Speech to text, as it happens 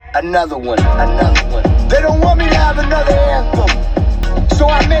Another one. They don't want me to have another anthem, so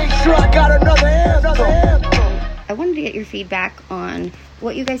I made sure I got another anthem. I wanted to get your feedback on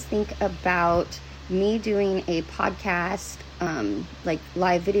what you guys think about me doing a podcast, like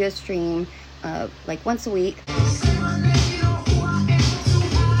live video stream, like once a week.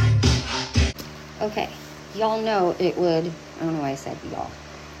 Okay, y'all know it would, I don't know why I said y'all.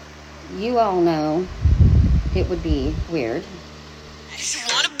 You all know it would be weird. You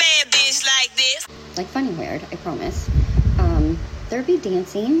want a bad bitch like this? Like funny weird, I promise. There'd be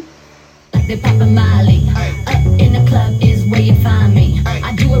dancing. They poppin' Molly. Up in the club is where you find me.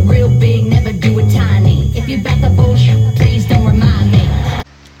 I do it real big, never do it tiny. If you back the bullshit, please don't remind me.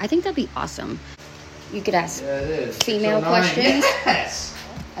 I think that'd be awesome. You could ask female questions. Yes.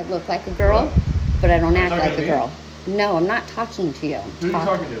 I look like a girl, but I don't act like a girl. No, I'm not talking to you. Who are you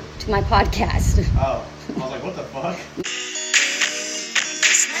talking to? To my podcast. Oh, I was like, what the fuck?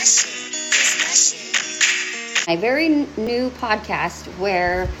 My very new podcast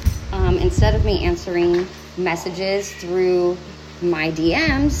where instead of me answering messages through my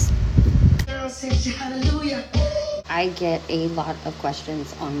DMs, I get a lot of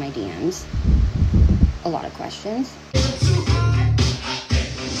questions on my DMs. A lot of questions.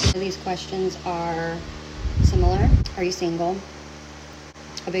 These questions are similar. Are you single?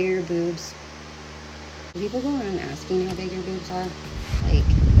 How big are your boobs? Do people go around asking how big your boobs are? Like,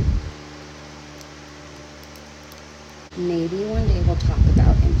 maybe one day we'll talk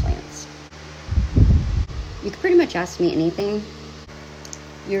about implants. You can pretty much ask me anything.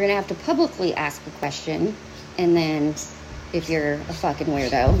 You're gonna have to publicly ask a question, and then if you're a fucking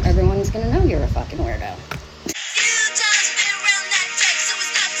weirdo, everyone's gonna know you're a fucking weirdo.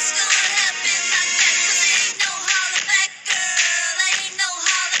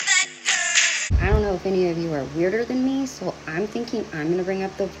 I don't know if any of you are weirder than me, so I'm thinking I'm gonna bring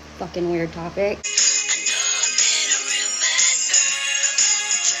up the fucking weird topic.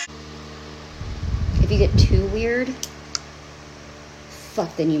 If you get too weird,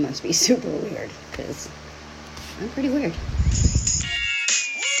 fuck, then you must be super weird, because I'm pretty weird.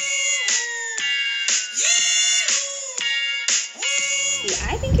 See,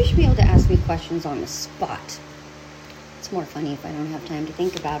 I think you should be able to ask me questions on the spot. It's more funny if I don't have time to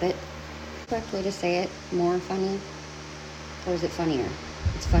think about it. Correct way to say it, more funny? Or is it funnier?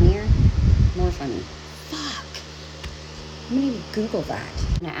 It's funnier? More funny. Fuck. I'm gonna Google that.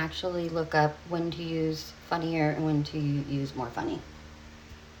 I'm gonna actually look up when to use funnier and when to use more funny.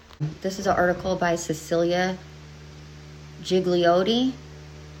 This is an article by Cecilia Gigliotti.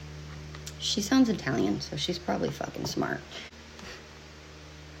 She sounds Italian, so she's probably fucking smart.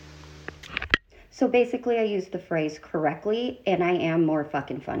 So basically I use the phrase correctly, and I am more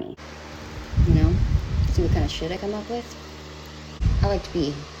fucking funny. You know? See what kind of shit I come up with? I like to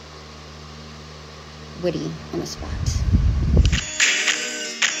be witty on the spot.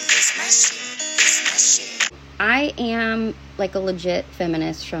 I am like a legit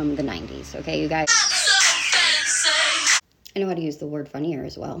feminist from the 90s, okay, you guys? I know how to use the word funnier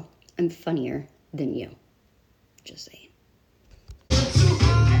as well. I'm funnier than you. Just saying.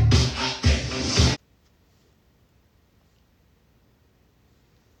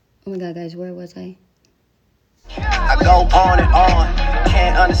 Oh my god, guys, where was I? I go on and on.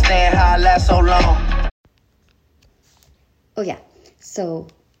 Can't understand how I last so long. Oh yeah, so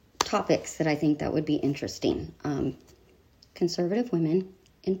topics that I think that would be interesting. Conservative women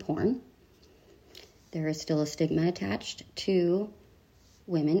in porn. There is still a stigma attached to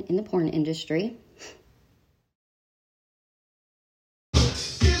women in the porn industry.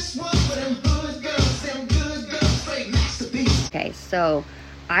 Okay, so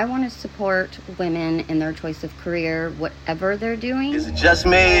I want to support women in their choice of career, whatever they're doing. Is it just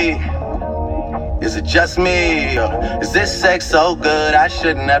me? Is it just me? Is this sex so good I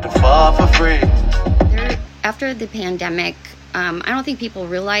shouldn't have to fall for free? After the pandemic, I don't think people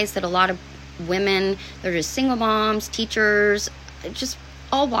realize that a lot of women, they're just single moms, teachers, just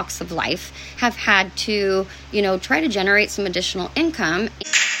all walks of life, have had to, try to generate some additional income. I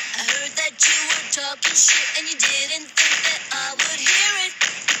heard that you were talking shit and you didn't think that I would hear it.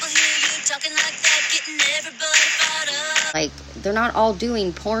 People hear you talking like that, getting everybody fired up. Like, they're not all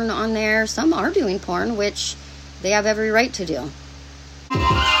doing porn on there. Some are doing porn, which they have every right to do.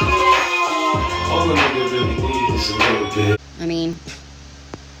 All the niggas really need is a little bit. I mean,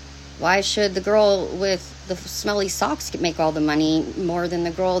 why should the girl with the smelly socks make all the money more than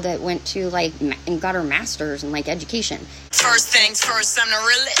the girl that went to, and got her master's in, education? First things first, I'm the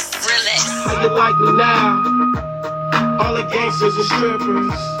realest. How you like me now? All the gangsters are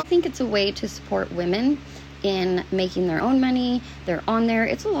strippers. I think it's a way to support women in making their own money. They're on there.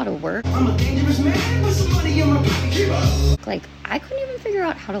 It's a lot of work. I'm a dangerous man with some money in my pocket. Keep up. Like, I couldn't even figure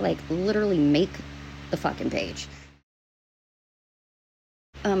out how to, like, literally make the fucking page.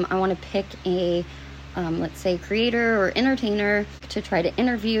 I want to pick a, let's say, creator or entertainer to try to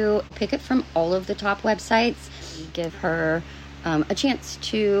interview. Pick it from all of the top websites. Give her a chance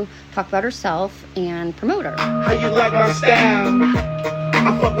to talk about herself and promote her. How you like my style?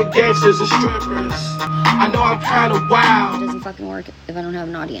 I fuck with gangsters and strippers. I know I'm kind of It wild. doesn't fucking work if I don't have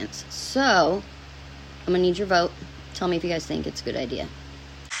an audience. So, I'm going to need your vote. Tell me if you guys think it's a good idea.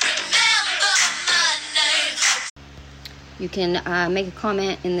 You can make a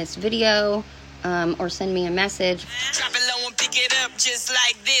comment in this video or send me a message. Drop it low and pick it up just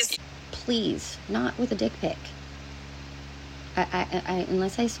like this. Please, not with a dick pic. I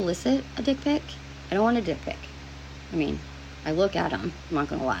unless I solicit a dick pic, I don't want a dick pic. I mean, I look at them, I'm not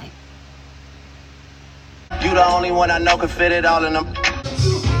gonna lie. You the only one I know can fit it all in them.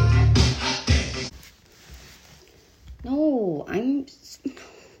 No, I'm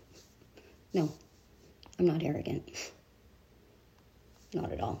not arrogant. Not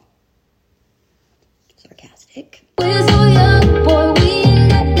at all. Sarcastic.